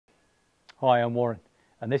Hi, I'm Warren,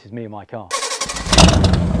 and this is me and my car.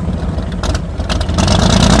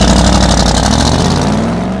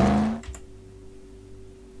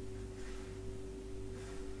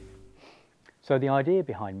 So the idea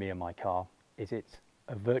behind me and my car is it's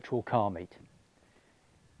a virtual car meet.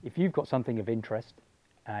 If you've got something of interest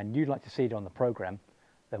and you'd like to see it on the program,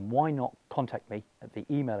 then why not contact me at the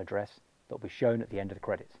email address that will be shown at the end of the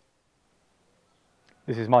credits.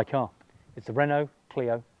 This is my car. It's the Renault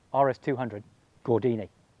Clio RS200 Gordini.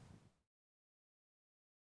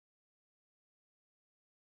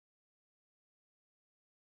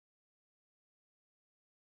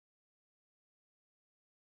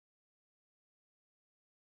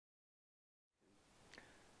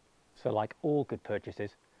 So like all good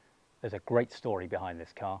purchases, there's a great story behind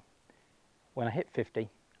this car. When I hit 50,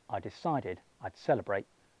 I decided I'd celebrate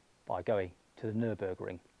by going to the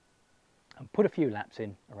Nürburgring and put a few laps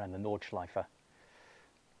in around the Nordschleife.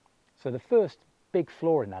 So the first big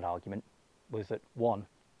flaw in that argument was that, one,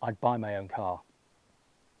 I'd buy my own car.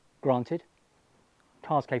 Granted,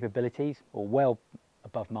 car's capabilities were well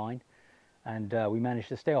above mine, and we managed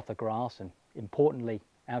to stay off the grass and, importantly,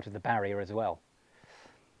 out of the barrier as well.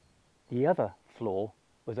 The other flaw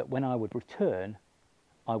was that when I would return,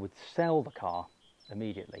 I would sell the car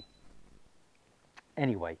immediately.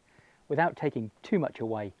 Anyway, without taking too much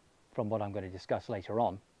away from what I'm going to discuss later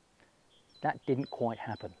on, that didn't quite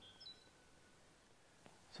happen.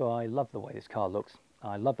 So I love the way this car looks.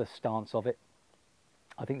 I love the stance of it.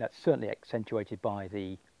 I think that's certainly accentuated by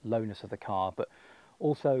the lowness of the car, but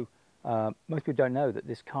also most people don't know that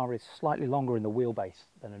this car is slightly longer in the wheelbase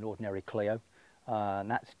than an ordinary Clio, and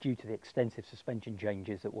that's due to the extensive suspension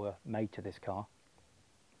changes that were made to this car.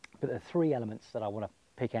 But there are three elements that I want to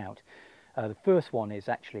pick out. The first one is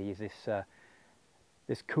actually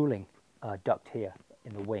this cooling duct here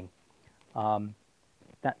in the wing.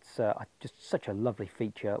 That's just such a lovely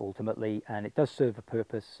feature ultimately, and it does serve a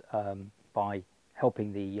purpose by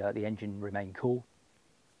helping the engine remain cool.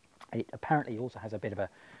 It apparently also has a bit of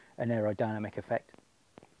an aerodynamic effect.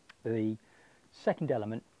 The second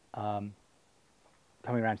element, coming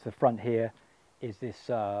around to the front here, is this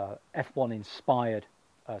F1 inspired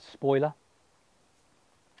spoiler.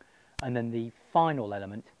 And then the final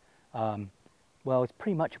element, well, it's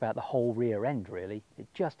pretty much about the whole rear end really. It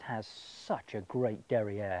just has such a great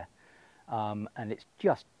derriere, and it's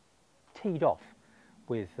just teed off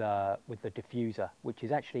with the diffuser, which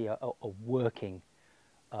is actually a working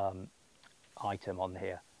item on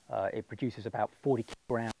here. It produces about 40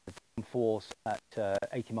 kilograms of force at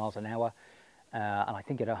 80 miles an hour, and I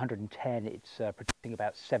think at 110 it's producing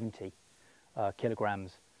about 70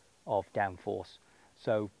 kilograms of downforce.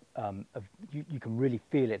 So you can really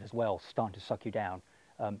feel it as well, starting to suck you down.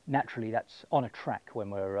 Naturally, that's on a track when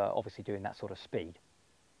we're obviously doing that sort of speed.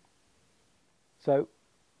 So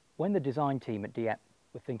when the design team at DIAP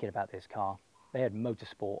were thinking about this car, they had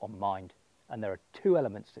motorsport on mind, and there are two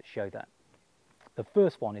elements that show that. The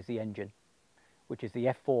first one is the engine, which is the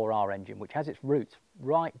F4R engine, which has its roots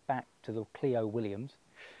right back to the Clio Williams.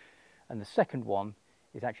 And the second one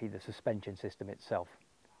is actually the suspension system itself.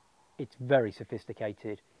 It's very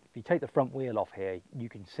sophisticated. If you take the front wheel off here, you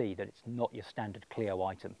can see that it's not your standard Clio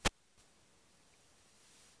item.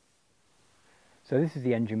 So this is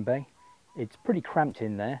the engine bay. It's pretty cramped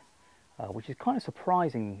in there, which is kind of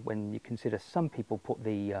surprising when you consider some people put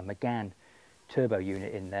the Megane turbo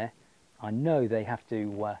unit in there. I know they have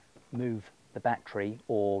to move the battery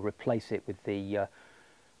or replace it with the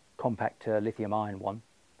compact lithium-ion one.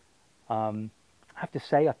 I have to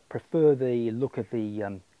say I prefer the look of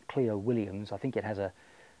the Clio Williams. I think it has a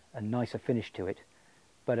nicer finish to it,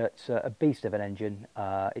 but it's a beast of an engine.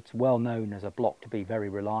 It's well known as a block to be very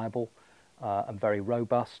reliable and very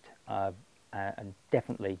robust, and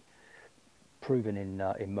definitely proven in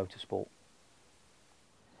motorsport.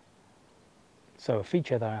 So a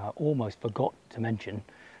feature that I almost forgot to mention,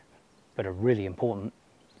 but are really important,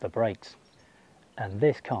 the brakes. And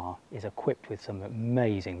this car is equipped with some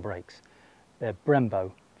amazing brakes. They're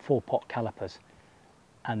Brembo 4-pot calipers,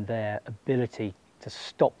 and their ability to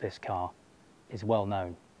stop this car is well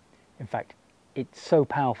known. In fact, it's so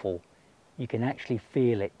powerful you can actually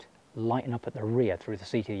feel it lighten up at the rear through the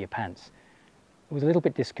seat of your pants. It was a little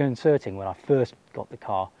bit disconcerting when I first got the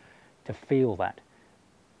car to feel that,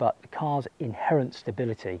 but the car's inherent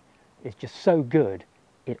stability is just so good,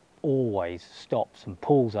 it always stops and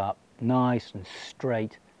pulls up nice and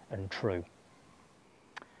straight and true.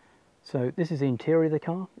 So this is the interior of the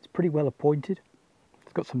car. It's pretty well appointed.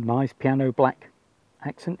 It's got some nice piano black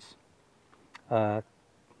accents. The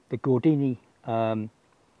Gordini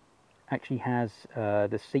actually has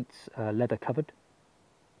the seats leather covered.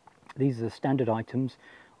 these are the standard items.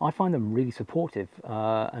 I find them really supportive,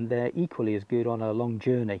 and they're equally as good on a long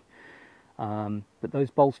journey. But those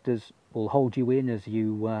bolsters will hold you in as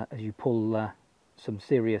you pull some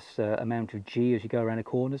serious amount of G as you go around the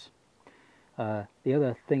corners. The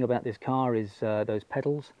other thing about this car is those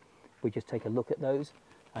pedals. We just take a look at those,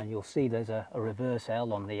 and you'll see there's a reverse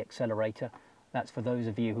L on the accelerator. That's for those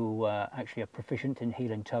of you who actually are proficient in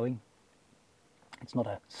heel and toeing. It's not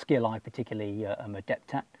a skill I particularly am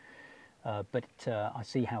adept at, but I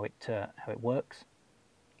see how it works.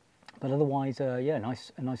 But otherwise, yeah, a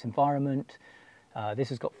nice environment. This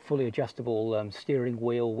has got fully adjustable steering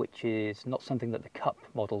wheel, which is not something that the Cup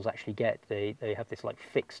models actually get. They have this like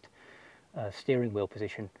fixed steering wheel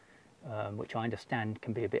position, which I understand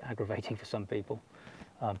can be a bit aggravating for some people.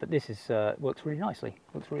 But this is works really nicely.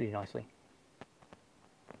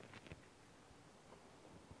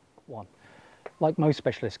 Like most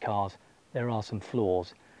specialist cars, there are some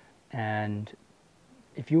flaws, and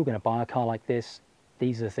if you're going to buy a car like this,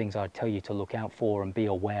 these are the things I'd tell you to look out for and be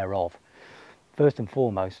aware of. First and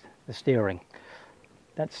foremost, the steering.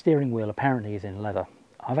 That steering wheel apparently is in leather.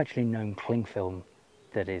 I've actually known cling film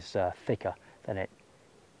that is thicker than it.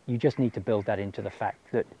 You just need to build that into the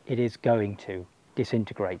fact that it is going to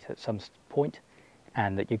disintegrate at some point,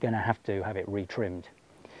 and that you're going to have it retrimmed.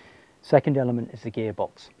 Second element is the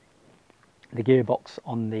gearbox. The gearbox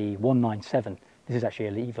on the 197, this is actually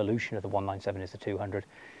an evolution of the 197, is the 200.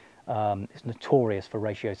 It's notorious for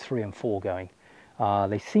ratios 3 and 4 going.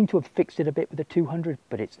 They seem to have fixed it a bit with the 200,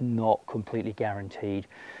 but it's not completely guaranteed.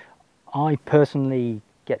 I personally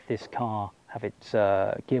get this car, have its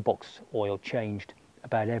gearbox oil changed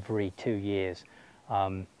about every 2 years.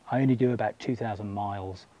 I only do about 2,000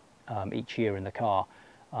 miles each year in the car,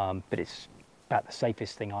 but it's about the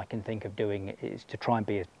safest thing I can think of doing, is to try and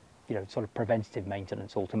be a sort of preventative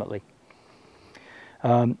maintenance ultimately.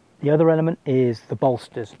 The other element is the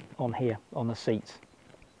bolsters on here, on the seats.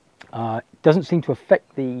 It doesn't seem to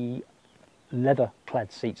affect the leather clad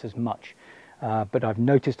seats as much, but I've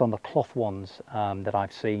noticed on the cloth ones that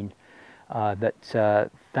I've seen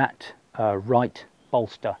that right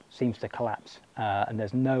bolster seems to collapse, and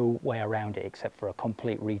there's no way around it except for a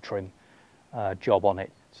complete retrim job on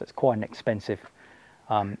it. So it's quite an expensive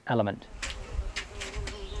element.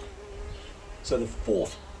 So the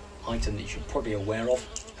fourth item that you should probably be aware of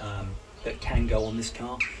that can go on this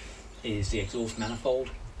car is the exhaust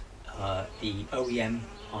manifold. The OEM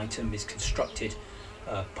item is constructed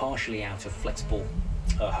partially out of flexible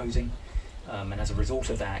hosing, and as a result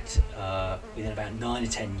of that, within about 9 or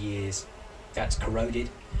 10 years, that's corroded,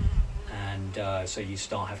 and so you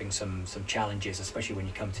start having some challenges, especially when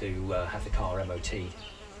you come to have the car MOT'd.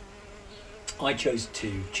 I chose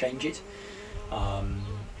to change it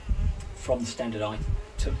from the standard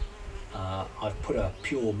item. I've put a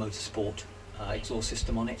pure motorsport exhaust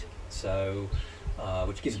system on it, so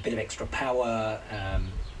which gives a bit of extra power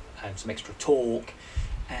and some extra torque,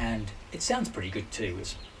 and it sounds pretty good too.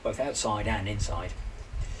 It's both outside and inside.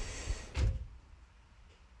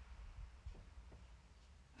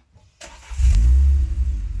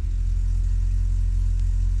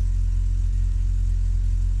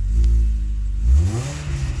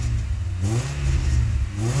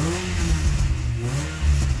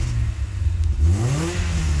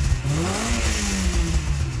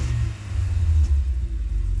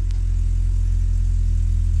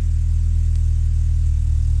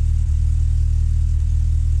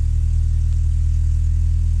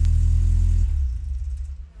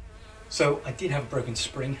 So I did have a broken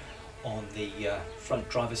spring on the front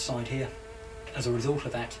driver's side here. As a result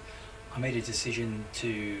of that, I made a decision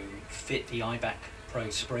to fit the iBack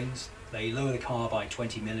Pro springs. They lower the car by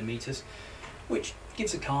 20mm, which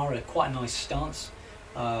gives the car quite a nice stance,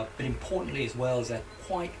 but importantly as well, is they're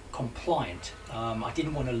quite compliant. I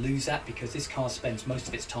didn't want to lose that because this car spends most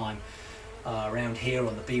of its time around here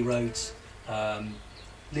on the B roads,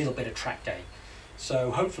 little bit of track day.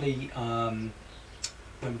 So hopefully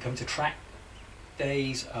when we come to track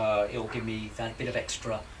days, it'll give me that bit of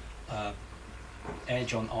extra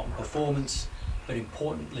edge on performance. But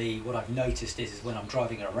importantly, what I've noticed is when I'm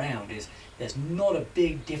driving it around, is there's not a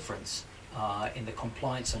big difference in the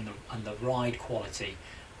compliance and the ride quality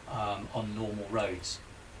on normal roads.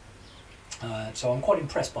 So I'm quite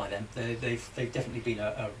impressed by them. They've definitely been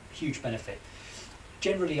a huge benefit.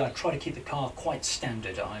 Generally, I try to keep the car quite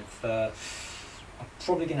standard. I'm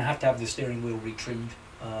probably going to have the steering wheel retrimmed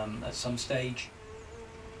at some stage.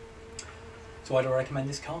 So why do I recommend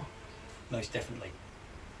this car? Most definitely.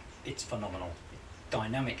 It's phenomenal.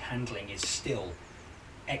 Dynamic handling is still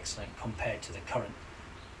excellent compared to the current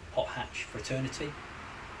hot hatch fraternity.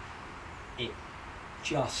 It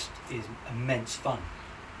just is immense fun.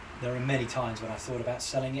 There are many times when I've thought about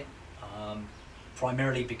selling it,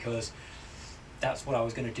 primarily because that's what I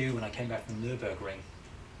was going to do when I came back from the Nürburgring.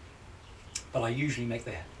 But I usually make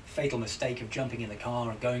the fatal mistake of jumping in the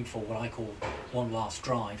car and going for what I call one last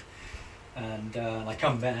drive. And I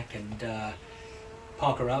come back and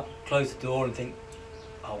park her up, close the door and think,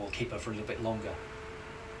 oh, we'll keep her for a little bit longer.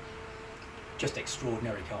 Just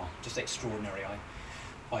extraordinary car, just extraordinary.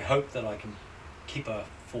 I hope that I can keep her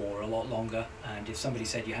for a lot longer, and if somebody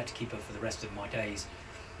said you had to keep her for the rest of my days,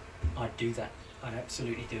 I'd do that. I'd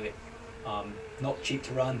absolutely do it. Not cheap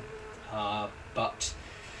to run, but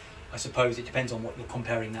I suppose it depends on what you're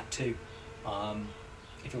comparing that to.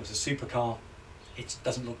 If it was a supercar, it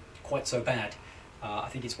doesn't look quite so bad. I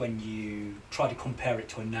think it's when you try to compare it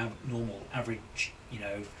to a normal, average,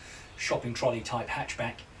 shopping trolley type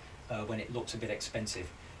hatchback, when it looks a bit expensive.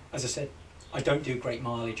 As I said, I don't do great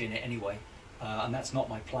mileage in it anyway, and that's not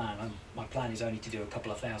my plan. My plan is only to do a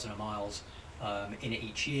couple of thousand miles in it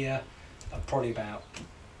each year. Probably about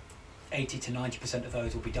 80 to 90% of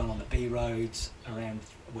those will be done on the B roads around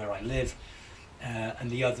where I live, and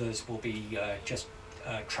the others will be just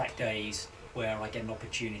track days where I get an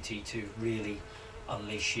opportunity to really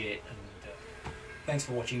unleash it. And thanks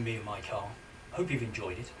for watching me and my car. Hope you've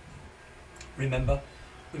enjoyed it. Remember,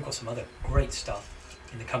 we've got some other great stuff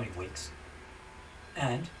in the coming weeks,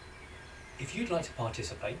 and if you'd like to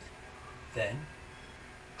participate, then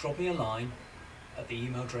drop me a line at the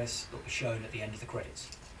email address that will be shown at the end of the credits.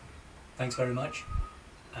 Thanks very much,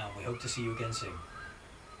 and we hope to see you again soon.